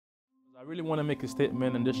I really want to make a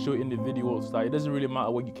statement and just show individuals that it doesn't really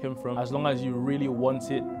matter where you came from. As long as you really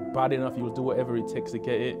want it bad enough, you'll do whatever it takes to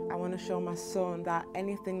get it. I want to show my son that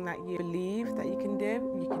anything that you believe that you can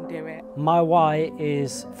do it. My why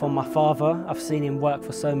is for my father. I've seen him work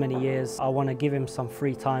for so many years. I want to give him some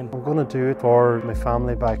free time. I'm going to do it for my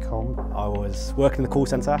family back home. I was working in the call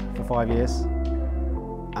centre for 5 years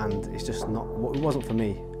and it's just not, it wasn't for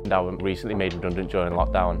me. I was recently made redundant during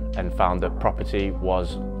lockdown and found that property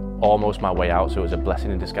was almost my way out, so it was a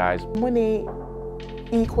blessing in disguise. Money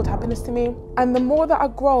equaled happiness to me, and the more that I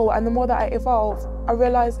grow and the more that I evolve, I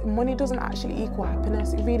realise money doesn't actually equal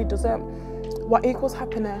happiness. It really doesn't. What equals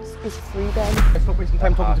happiness is freedom. Let's not waste some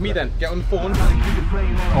time talking to me then. Get on the phone.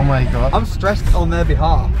 Oh my god. I'm stressed on their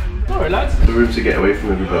behalf. Alright lads. The room to get away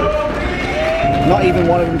from everybody. Not even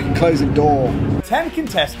one of them can close a door. 10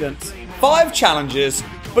 contestants, 5 challenges,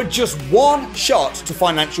 but just one shot to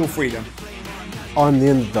financial freedom. I'm the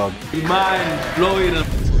underdog. Mind blowing.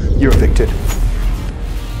 You're evicted.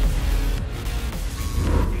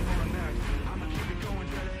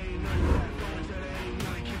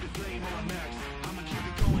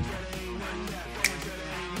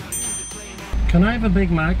 Can I have a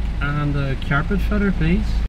Big Mac and a carpet fitter, please?